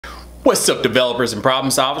What's up, developers and problem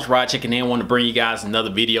solvers? Rod checking in. Want to bring you guys another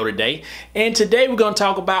video today. And today we're going to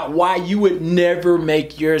talk about why you would never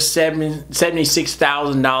make your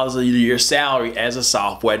 $76,000 a year salary as a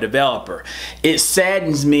software developer. It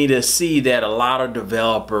saddens me to see that a lot of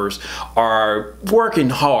developers are working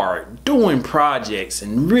hard, doing projects,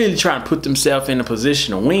 and really trying to put themselves in a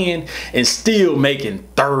position to win and still making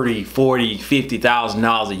 $30,000, $40,000,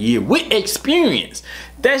 $50,000 a year with experience.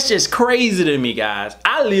 That's just crazy to me, guys.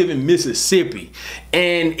 I live in Mississippi,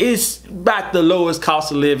 and it's about the lowest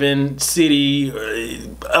cost of living city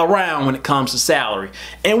around when it comes to salary.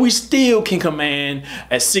 And we still can command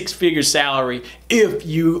a six-figure salary if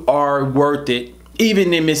you are worth it,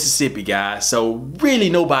 even in Mississippi, guys. So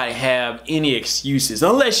really nobody have any excuses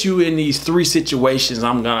unless you're in these three situations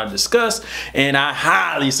I'm gonna discuss, and I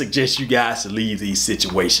highly suggest you guys to leave these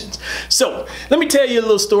situations. So let me tell you a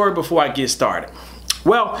little story before I get started.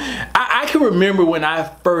 Well, I can remember when I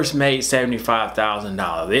first made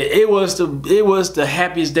 $75,000. It was the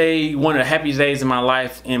happiest day, one of the happiest days in my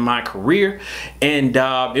life, in my career, and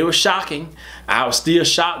it was shocking. I was still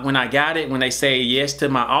shocked when I got it, when they say yes to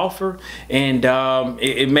my offer, and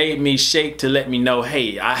it made me shake to let me know,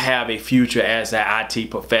 hey, I have a future as an IT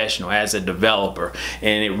professional, as a developer,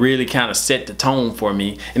 and it really kind of set the tone for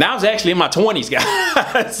me. And I was actually in my 20s,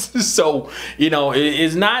 guys. So, you know,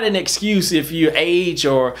 it's not an excuse if you age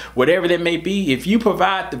or whatever that may be. If you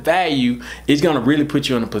provide the value, it's gonna really put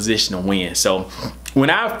you in a position to win. So when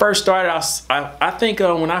I first started, I think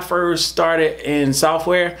when I first started in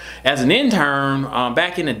software as an intern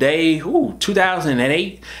back in the day,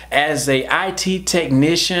 2008, as a IT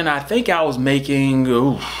technician, I think I was making,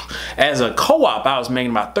 as a co-op, I was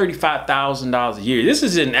making about $35,000 a year. This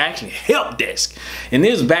is in actually help desk, and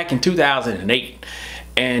this was back in 2008,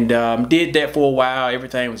 and did that for a while.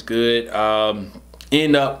 Everything was good.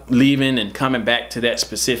 End up leaving and coming back to that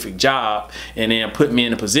specific job, and then put me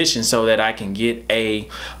in a position so that I can get a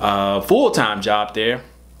full-time job there.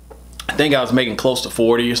 I think I was making close to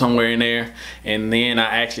 40 or somewhere in there, and then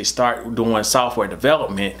I actually started doing software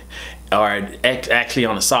development, or actually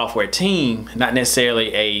on a software team, not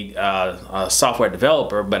necessarily a software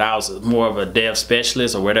developer, but I was more of a dev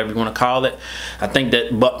specialist or whatever you want to call it. I think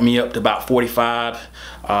that bumped me up to about 45,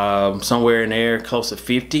 somewhere in there, close to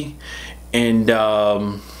 50. And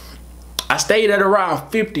I stayed at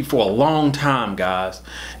around 50 for a long time, guys.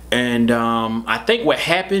 And I think what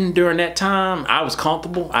happened during that time, I was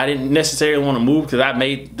comfortable. I didn't necessarily want to move because that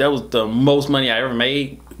was the most money I ever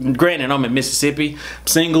made. Granted, I'm in Mississippi,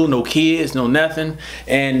 single, no kids, no nothing,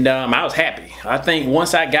 and I was happy. I think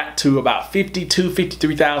once I got to about $52,000,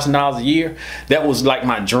 $53,000 a year, that was like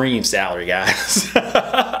my dream salary, guys.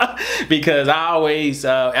 Because I always,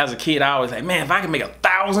 as a kid, I was like, man, if I can make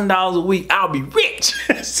 $1,000 a week, I'll be rich.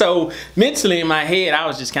 So mentally in my head, I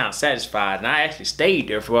was just kind of satisfied, and I actually stayed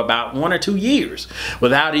there for about 1 or 2 years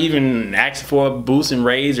without even asking for a boost and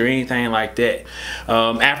raise or anything like that.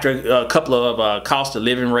 After a couple of cost of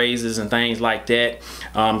living raises and things like that,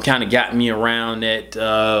 kind of got me around that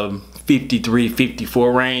 53,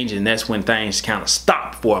 54 range, and that's when things kind of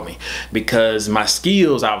stopped for me because my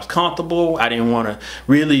skills, I was comfortable. I didn't want to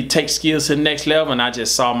really take skills to the next level, and I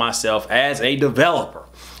just saw myself as a developer.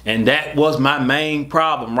 And that was my main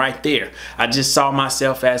problem right there. I just saw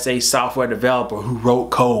myself as a software developer who wrote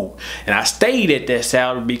code, and I stayed at that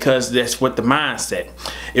salary because that's what the mindset.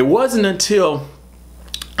 It wasn't until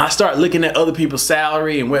I started looking at other people's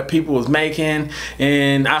salary and what people was making,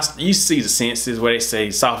 and you see the census where they say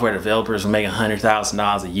software developers are making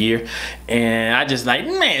 $100,000 a year, and I just like,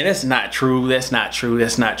 man, that's not true, that's not true,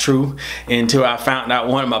 that's not true, until I found out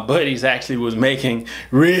one of my buddies actually was making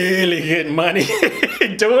really good money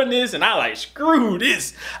doing this, and I like, screw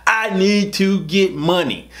this, I need to get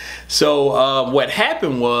money. So what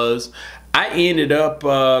happened was, I ended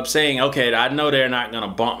up saying, okay, I know they're not gonna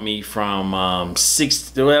bump me from what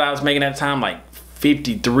I was making at the time, like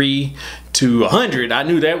 53 to 100. I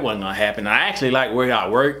knew that wasn't gonna happen. I actually like where I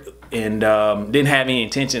worked and didn't have any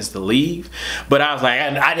intentions to leave, but I was like,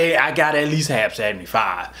 I gotta at least have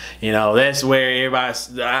 75. You know, that's where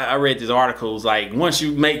everybody, I read these articles, like once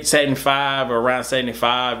you make 75 or around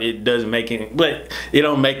 75, it doesn't make any, but it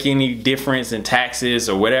don't make any difference in taxes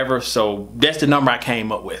or whatever. So that's the number I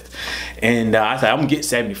came up with, and I said, I'm gonna get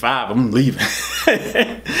 75, I'm leaving.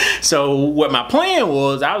 So what my plan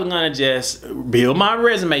was, I was gonna just build my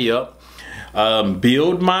resume up,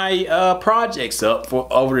 build my projects up for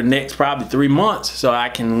over the next probably 3 months, so I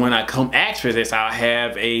can, when I come ask for this, I'll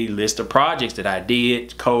have a list of projects that I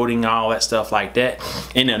did, coding, all that stuff like that.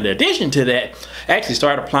 And in addition to that, I actually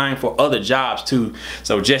started applying for other jobs too,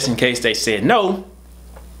 so just in case they said no,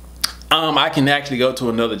 I can actually go to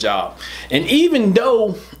another job. And even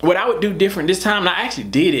though what I would do different this time, and I actually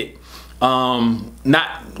did it,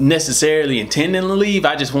 not necessarily intending to leave.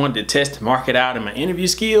 I just wanted to test the market out and my interview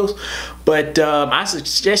skills. But I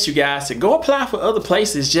suggest you guys to go apply for other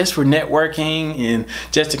places just for networking and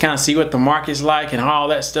just to kind of see what the market's like and all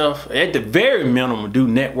that stuff. At the very minimum, do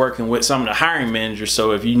networking with some of the hiring managers,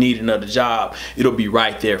 so if you need another job, it'll be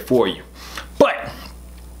right there for you. But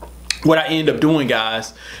what I end up doing,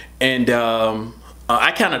 guys, and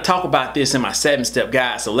I kind of talk about this in my 7-step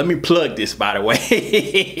guide, so let me plug this, by the way.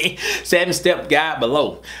 7-step guide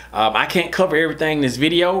below. I can't cover everything in this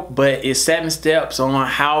video, but it's 7 steps on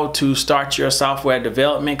how to start your software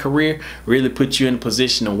development career, really put you in a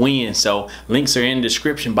position to win. So links are in the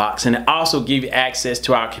description box, and it also give you access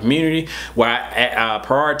to our community where I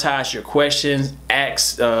prioritize your questions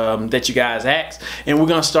that you guys ask, and we're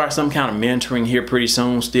gonna start some kind of mentoring here pretty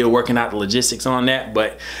soon. Still working out the logistics on that,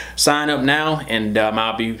 but sign up now, and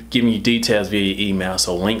I'll be giving you details via email,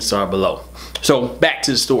 so links are below. So back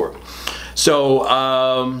to the story. So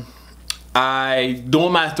I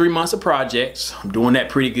doing my 3 months of projects. I'm doing that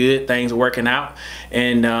pretty good. Things are working out,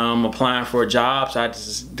 and I'm applying for a job. So I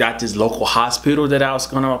just got this local hospital that I was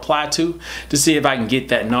going to apply to see if I can get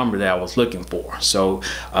that number that I was looking for. So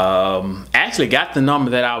actually got the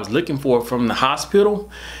number that I was looking for from the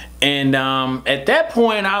hospital. And at that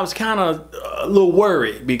point, I was kind of a little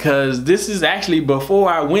worried, because this is actually before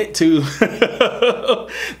I went to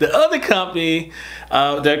the other company,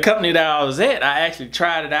 the company that I was at. I actually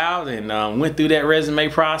tried it out and went through that resume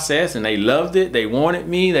process, and they loved it. They wanted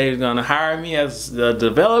me. They were going to hire me as a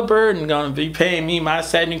developer and going to be paying me my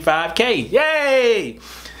 $75K. Yay!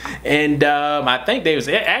 And I think they was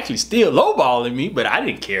actually still lowballing me, but I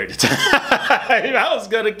didn't care at the time. I was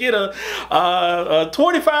gonna get a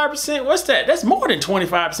 25%. What's that? That's more than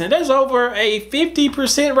 25%. That's over a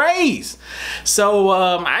 50% raise. So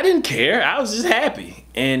I didn't care. I was just happy,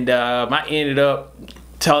 and I ended up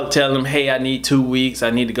tell them, hey, I need 2 weeks. I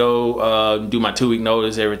need to go do my 2-week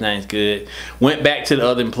notice. Everything's good. Went back to the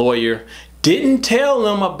other employer. Didn't tell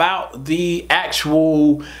them about the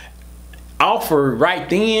actual offer right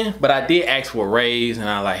then, but I did ask for a raise, and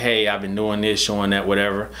I was like, hey, I've been doing this, showing that,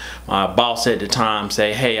 whatever. My boss at the time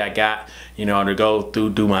say, hey, I got, you know, to go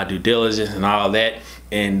through, do my due diligence and all that.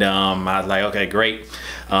 And I was like, okay, great.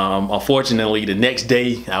 Unfortunately, the next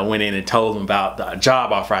day I went in and told them about the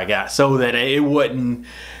job offer I got, so that it wasn't,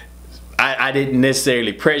 I didn't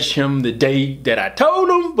necessarily pressure him the day that I told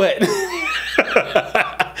him, but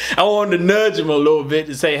I wanted to nudge him a little bit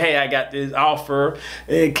to say, hey, I got this offer.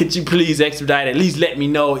 Could you please expedite? At least let me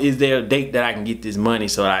know, is there a date that I can get this money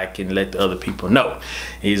so I can let the other people know?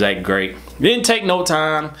 He's like, great. Didn't take no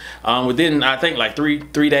time. Within, I think, like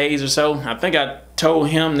three days or so, I think I told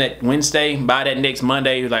him that Wednesday. By that next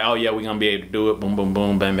Monday, he was like, oh yeah, we're gonna be able to do it. Boom, boom,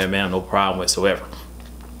 boom, bam, bam, bam, no problem whatsoever.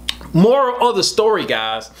 Moral of the story,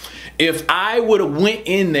 guys, if I would have went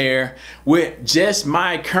in there with just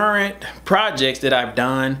my current projects that I've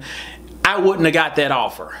done, I wouldn't have got that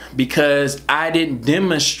offer, because I didn't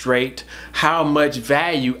demonstrate how much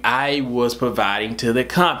value I was providing to the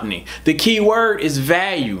company. The key word is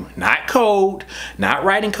value, not code, not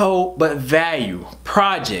writing code, but value.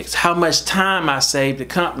 Projects, how much time I saved the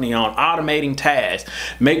company on automating tasks,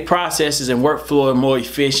 make processes and workflow more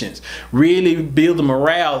efficient, really build the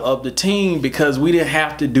morale of the team, because we didn't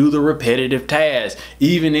have to do the repetitive tasks.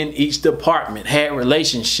 Even in each department, had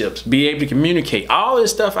relationships, be able to communicate. All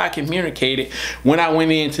this stuff I communicated when I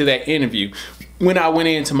went into that interview. When I went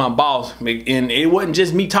into my boss, and it wasn't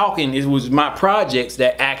just me talking, it was my projects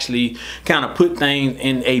that actually kind of put things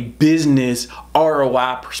in a business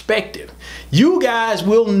ROI perspective. You guys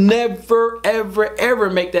will never, ever, ever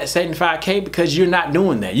make that 75K because you're not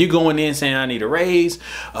doing that. You're going in saying, I need a raise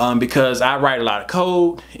because I write a lot of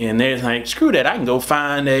code, and they're like, screw that, I can go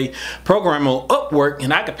find a program on Upwork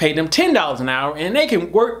and I can pay them $10 an hour and they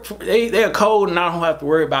can work, they're code, and I don't have to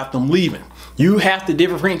worry about them leaving. You have to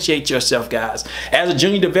differentiate yourself, guys. As a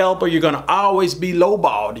junior developer, you're gonna always be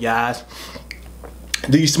lowballed, guys.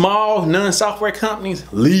 These small non-software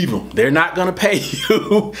companies, leave them. They're not gonna pay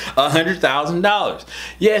you $100,000.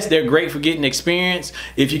 Yes, they're great for getting experience.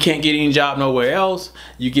 If you can't get any job nowhere else,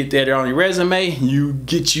 you get that on your resume, you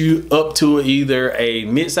get you up to either a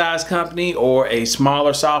mid-sized company or a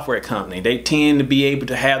smaller software company. They tend to be able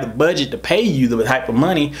to have the budget to pay you the type of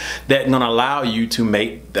money that's gonna allow you to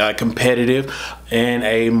make competitive and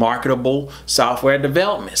a marketable software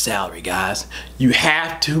development salary, guys. You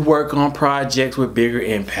have to work on projects with bigger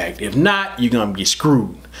impact. If not, you're gonna get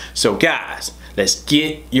screwed. So guys, Let's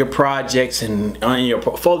get your projects and your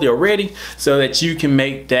portfolio ready so that you can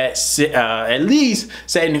make that at least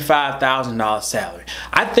 $75,000 salary.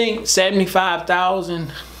 I think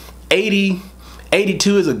 75,000,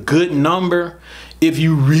 82 is a good number. If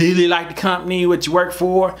you really like the company, what you work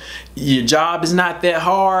for, your job is not that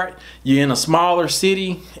hard, you're in a smaller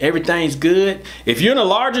city, everything's good. If you're in a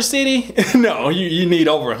larger city, no, you need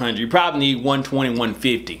over 100. You probably need 120,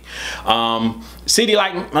 150. City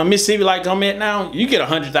like Mississippi, like I'm at now, you get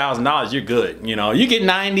 $100,000, you're good. You know, you get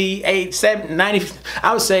 98, 70, 90.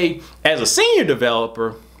 I would say as a senior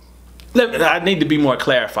developer, I need to be more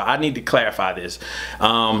clarified. I need to clarify this.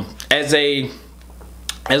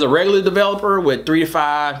 As a regular developer with 3 to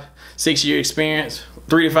 5, 6 year experience,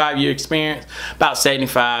 3 to 5 year experience, about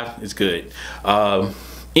 75 is good.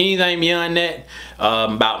 Anything beyond that,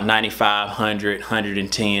 about 95, 100,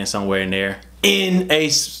 110, somewhere in there. In a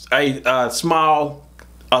small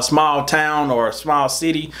town or a small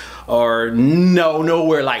city, or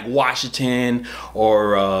nowhere like Washington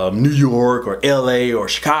or New York or LA or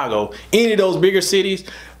Chicago, any of those bigger cities,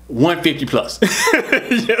 150 plus.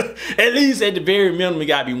 At least at the very minimum, it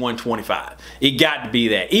gotta be 125. It got to be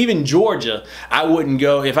that. Even Georgia, I wouldn't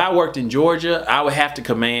go, if I worked in Georgia, I would have to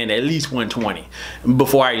command at least 120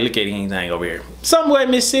 before I look at anything over here. Somewhere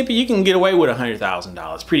in Mississippi, you can get away with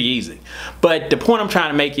 $100,000 pretty easy. But the point I'm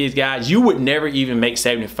trying to make is, guys, you would never even make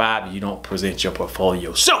 75 if you don't present your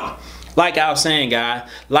portfolio. So, like I was saying, guys,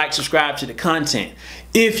 like, subscribe to the content.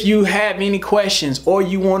 If you have any questions or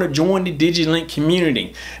you want to join the DigiLink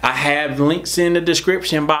community, I have links in the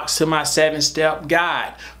description box to my 7-step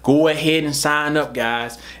guide. Go ahead and sign up,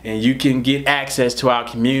 guys, and you can get access to our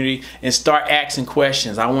community and start asking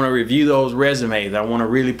questions. I want to review those resumes. I want to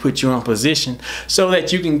really put you in position so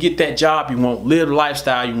that you can get that job you want, live the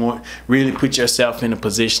lifestyle you want, really put yourself in a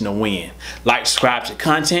position to win. Like, subscribe to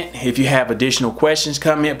content. If you have additional questions,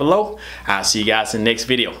 comment below. I'll see you guys in the next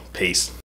video. Peace.